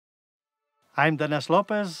I'm Dennis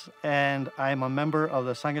Lopez, and I'm a member of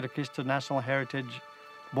the Sangre Cristo National Heritage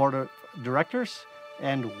Board of Directors,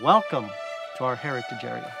 and welcome to our heritage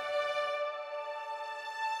area.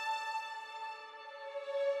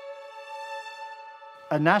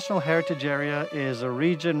 A National Heritage Area is a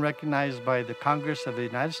region recognized by the Congress of the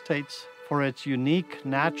United States for its unique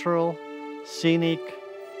natural, scenic,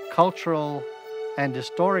 cultural, and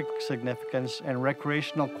historic significance and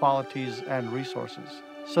recreational qualities and resources.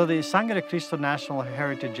 So the Sangre Cristo National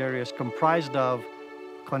Heritage Area is comprised of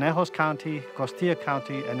Conejos County, Costilla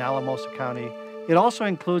County, and Alamosa County. It also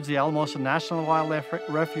includes the Alamosa National Wildlife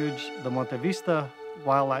Refuge, the Monte Vista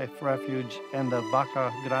Wildlife Refuge, and the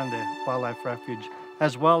Vaca Grande Wildlife Refuge,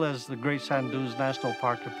 as well as the Great Sand Dunes National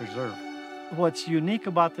Park and Preserve. What's unique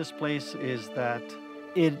about this place is that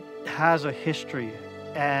it has a history,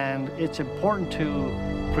 and it's important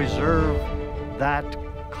to preserve that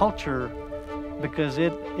culture because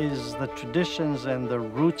it is the traditions and the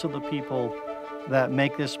roots of the people that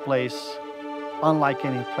make this place unlike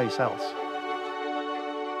any place else.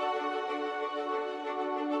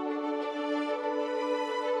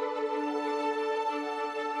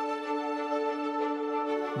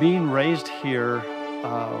 Being raised here,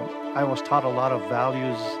 I was taught a lot of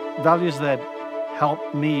values that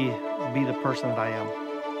helped me be the person that I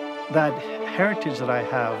am. That heritage that I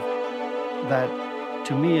have, that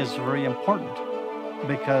to me is very important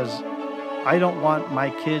because I don't want my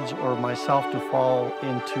kids or myself to fall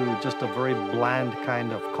into just a very bland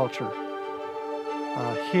kind of culture.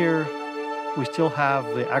 Here, we still have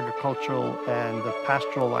the agricultural and the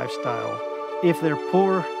pastoral lifestyle. If they're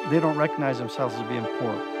poor, they don't recognize themselves as being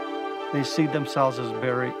poor. They see themselves as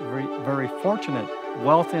very, very, very fortunate.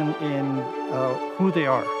 Wealth in who they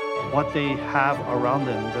are, what they have around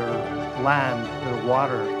them, their land, their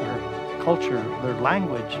water, their culture, their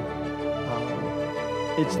language.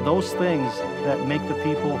 It's those things that make the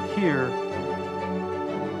people here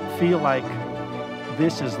feel like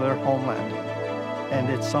this is their homeland. And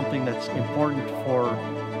it's something that's important for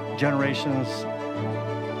generations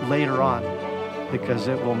later on because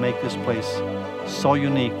it will make this place so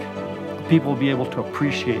unique. People will be able to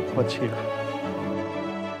appreciate what's here.